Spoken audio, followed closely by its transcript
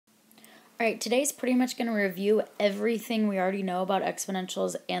All right, today's pretty much going to review everything we already know about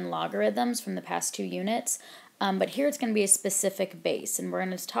exponentials and logarithms from the past 2 units, but here it's going to be a specific base, and we're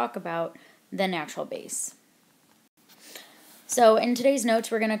going to talk about the natural base. So in today's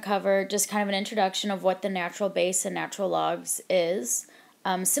notes, we're going to cover just kind of an introduction of what the natural base and natural logs is,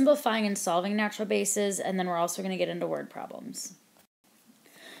 simplifying and solving natural bases, and then we're also going to get into word problems.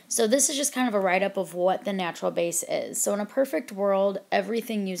 So this is just kind of a write-up of what the natural base is. So in a perfect world,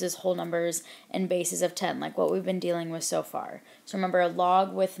 everything uses whole numbers and bases of 10, like what we've been dealing with so far. So remember, a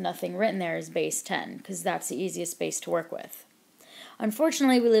log with nothing written there is base 10, because that's the easiest base to work with.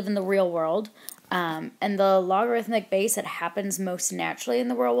 Unfortunately, we live in the real world, and the logarithmic base that happens most naturally in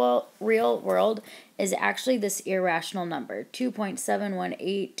the real world is actually this irrational number,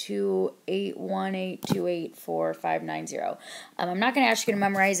 2.7182818284590. I'm not going to ask you to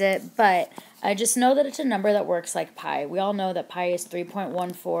memorize it, but just know that it's a number that works like pi. We all know that pi is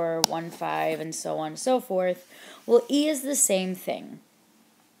 3.1415 and so on and so forth. Well, e is the same thing.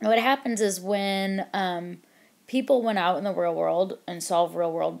 What happens is when people went out in the real world and solved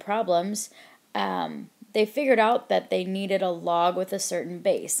real world problems, they figured out that they needed a log with a certain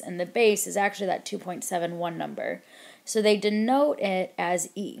base, and the base is actually that 2.71 number. So they denote it as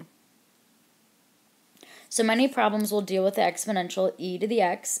e. So many problems will deal with the exponential e to the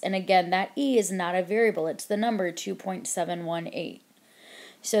x, and again, that e is not a variable, it's the number 2.718.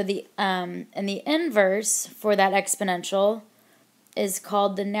 So the inverse for that exponential is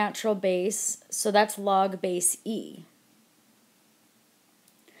called the natural base, so that's log base e.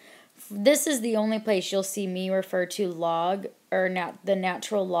 This is the only place you'll see me refer to log, or the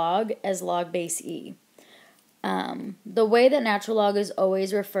natural log, as log base e. The way that natural log is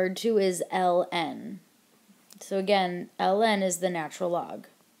always referred to is ln. So again, ln is the natural log.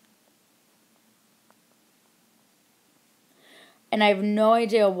 And I have no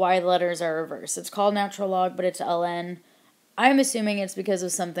idea why the letters are reversed. It's called natural log, but it's ln. I'm assuming it's because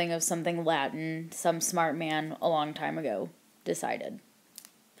of something Latin some smart man a long time ago decided.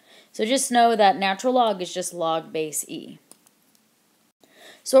 So just know that natural log is just log base e.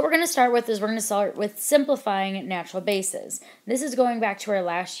 So what we're going to start with is we're going to start with simplifying natural bases. This is going back to our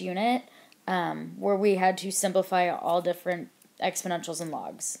last unit where we had to simplify all different exponentials and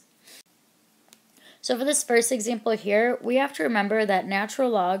logs. So for this first example here, we have to remember that natural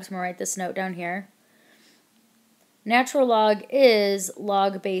logs, I'm going to write this note down here, natural log is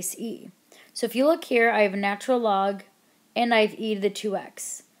log base e. So if you look here, I have natural log and I have e to the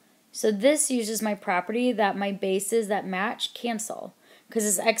 2x. So this uses my property that my bases that match cancel, because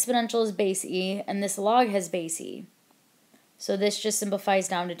this exponential is base e and this log has base e. So this just simplifies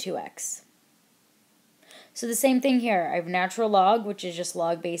down to 2x. So the same thing here. I have natural log, which is just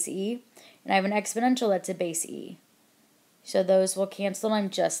log base e, and I have an exponential that's a base e. So those will cancel and I'm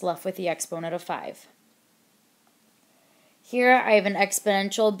just left with the exponent of 5. Here I have an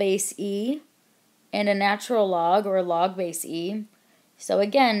exponential base e and a natural log, or log base e. So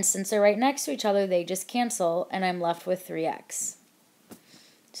again, since they're right next to each other, they just cancel, and I'm left with 3x.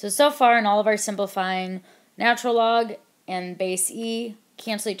 So far in all of our simplifying, natural log and base e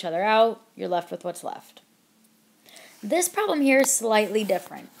cancel each other out. You're left with what's left. This problem here is slightly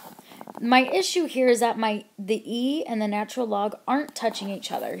different. My issue here is that the e and the natural log aren't touching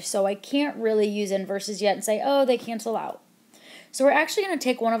each other, so I can't really use inverses yet and say, oh, they cancel out. So we're actually going to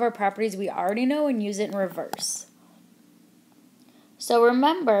take one of our properties we already know and use it in reverse. So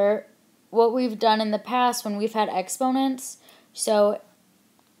remember what we've done in the past when we've had exponents. So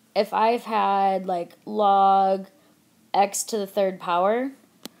if I've had like log x to the 3rd power,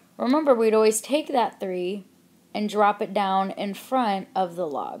 remember we'd always take that 3 and drop it down in front of the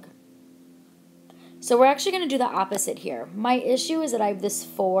log. So we're actually going to do the opposite here. My issue is that I have this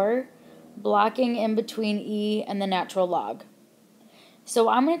 4 blocking in between e and the natural log. So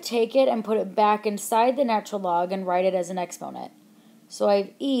I'm going to take it and put it back inside the natural log and write it as an exponent. So I have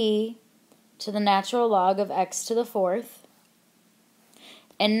e to the natural log of x to the 4th.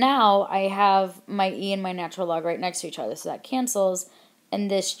 And now I have my e and my natural log right next to each other. So that cancels,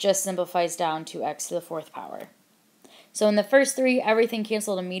 and this just simplifies down to x to the 4th power. So in the first 3, everything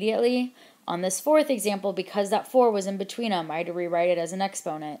canceled immediately. On this 4th example, because that 4 was in between them, I had to rewrite it as an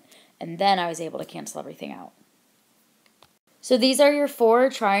exponent, and then I was able to cancel everything out. So these are your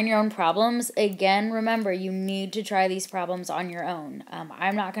 4 trying your own problems. Again, remember, you need to try these problems on your own.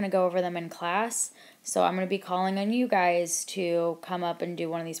 I'm not going to go over them in class, so I'm going to be calling on you guys to come up and do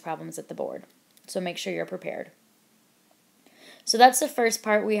one of these problems at the board. So make sure you're prepared. So that's the first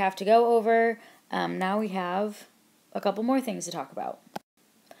part we have to go over. Now we have a couple more things to talk about.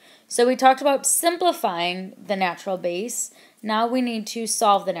 So we talked about simplifying the natural base. Now we need to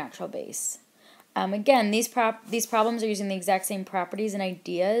solve the natural base. Again, these problems are using the exact same properties and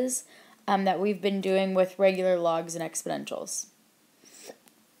ideas that we've been doing with regular logs and exponentials.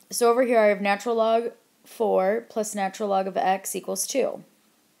 So over here I have natural log 4 plus natural log of x equals 2.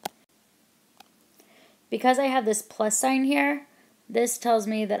 Because I have this plus sign here, this tells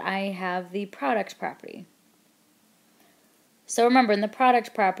me that I have the product property. So remember, in the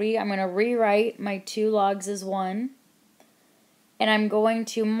product property, I'm going to rewrite my two logs as 1, and I'm going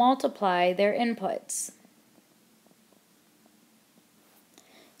to multiply their inputs.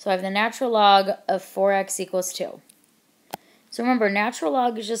 So I have the natural log of 4x equals 2. So remember, natural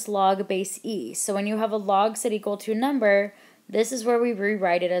log is just log base e. So when you have a log set equal to a number, this is where we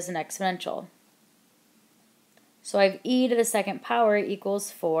rewrite it as an exponential. So I have e to the second power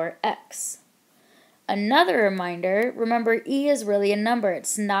equals 4x. Another reminder, remember e is really a number,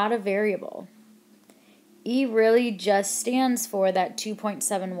 it's not a variable. E really just stands for that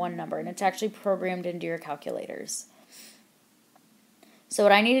 2.71 number, and it's actually programmed into your calculators. So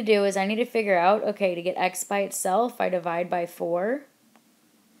what I need to do is I need to figure out, okay, to get x by itself, I divide by 4.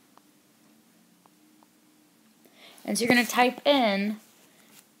 And so you're going to type in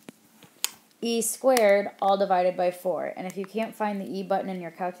e squared all divided by 4. And if you can't find the e button in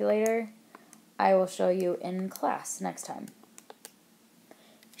your calculator, I will show you in class next time.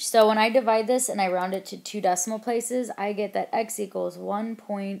 So when I divide this and I round it to 2 decimal places, I get that x equals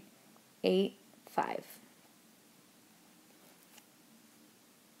 1.85.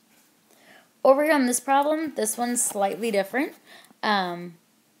 Over here on this problem, this one's slightly different.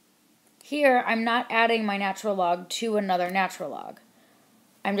 Here, I'm not adding my natural log to another natural log.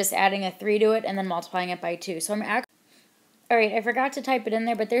 I'm just adding a 3 to it and then multiplying it by 2. So alright, I forgot to type it in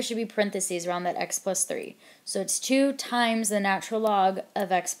there, but there should be parentheses around that x plus 3. So it's 2 times the natural log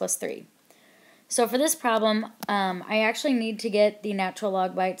of x plus 3. So for this problem, I actually need to get the natural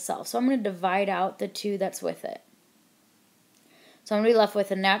log by itself. So I'm going to divide out the 2 that's with it. So I'm going to be left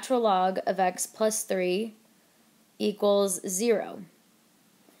with a natural log of x plus 3 equals 0.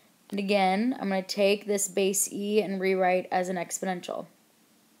 And again, I'm going to take this base e and rewrite as an exponential.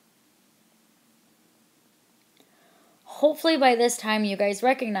 Hopefully by this time you guys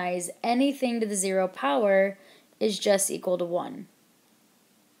recognize anything to the 0 power is just equal to 1.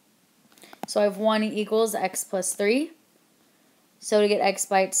 So I have 1 equals x plus 3. So to get x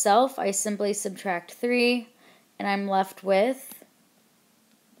by itself, I simply subtract 3, and I'm left with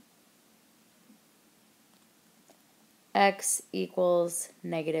x equals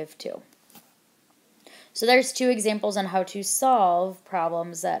 -2. So there's 2 examples on how to solve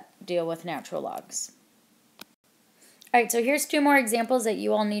problems that deal with natural logs. Alright, so here's 2 more examples that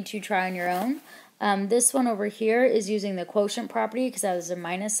you all need to try on your own. This one over here is using the quotient property because there's a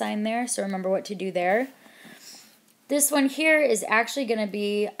minus sign there, so remember what to do there. This one here is actually going to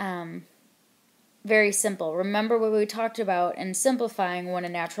be very simple. Remember what we talked about in simplifying when a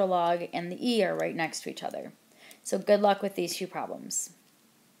natural log and the e are right next to each other. So good luck with these 2 problems.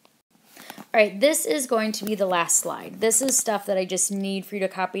 Alright, this is going to be the last slide. This is stuff that I just need for you to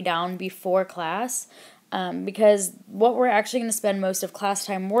copy down before class. Because what we're actually going to spend most of class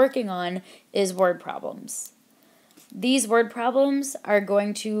time working on is word problems. These word problems are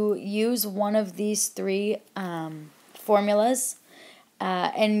going to use one of these 3 formulas,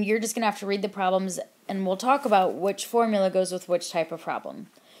 and you're just going to have to read the problems, and we'll talk about which formula goes with which type of problem.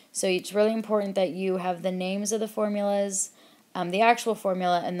 So it's really important that you have the names of the formulas, the actual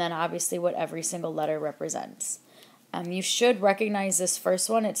formula, and then obviously what every single letter represents. You should recognize this first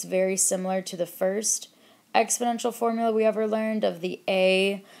one. It's very similar to the first exponential formula we ever learned of the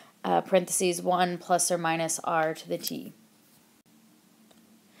a parentheses 1 plus or minus r to the t.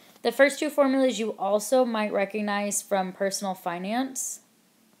 The first 2 formulas you also might recognize from personal finance.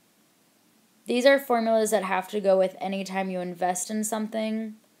 These are formulas that have to go with any time you invest in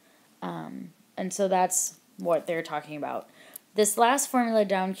something, and so that's what they're talking about. This last formula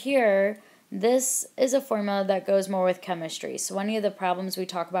down here, this is a formula that goes more with chemistry. So any of the problems we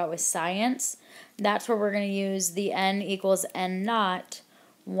talk about with science, that's where we're going to use the n equals n naught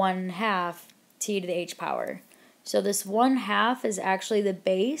 1/2 t to the h power. So this 1/2 is actually the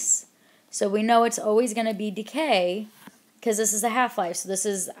base. So we know it's always going to be decay because this is a half-life. So this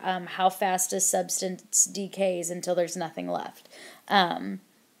is how fast a substance decays until there's nothing left.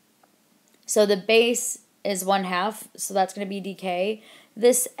 So the base is 1/2, so that's going to be decay.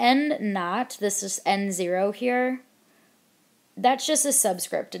 This n naught, this is n0 here, that's just a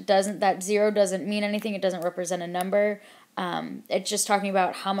subscript. That 0 doesn't mean anything. It doesn't represent a number. It's just talking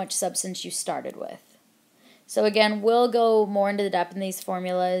about how much substance you started with. So again, we'll go more into the depth in these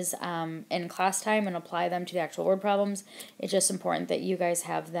formulas in class time and apply them to the actual word problems. It's just important that you guys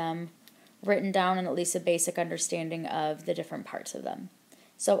have them written down and at least a basic understanding of the different parts of them.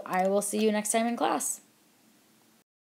 So I will see you next time in class.